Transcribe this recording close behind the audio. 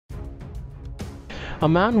A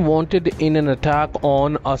man wanted in an attack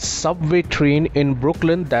on a subway train in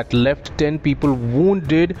Brooklyn that left 10 people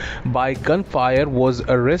wounded by gunfire was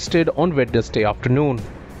arrested on Wednesday afternoon.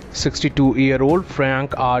 62-year-old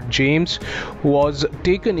Frank R. James was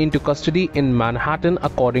taken into custody in Manhattan,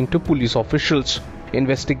 according to police officials.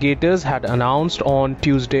 Investigators had announced on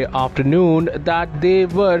Tuesday afternoon that they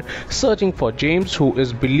were searching for James, who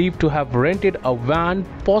is believed to have rented a van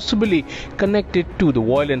possibly connected to the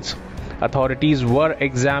violence. Authorities were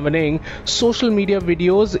examining social media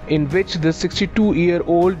videos in which the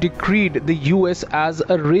 62-year-old decried the US as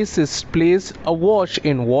a racist place awash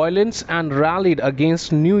in violence and rallied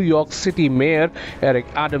against New York City Mayor Eric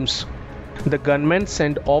Adams. The gunman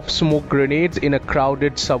sent off smoke grenades in a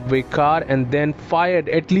crowded subway car and then fired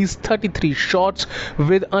at least 33 shots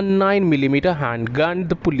with a 9mm handgun,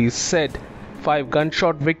 the police said. 5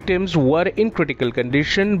 gunshot victims were in critical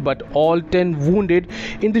condition, but all 10 wounded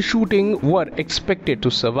in the shooting were expected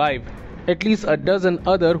to survive. At least a dozen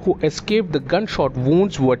others who escaped the gunshot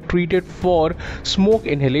wounds were treated for smoke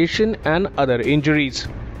inhalation and other injuries.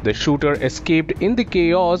 The shooter escaped in the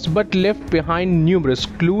chaos but left behind numerous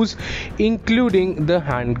clues, including the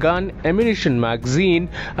handgun, ammunition magazine,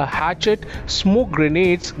 a hatchet, smoke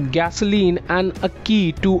grenades, gasoline, and a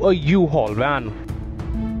key to a U-Haul van.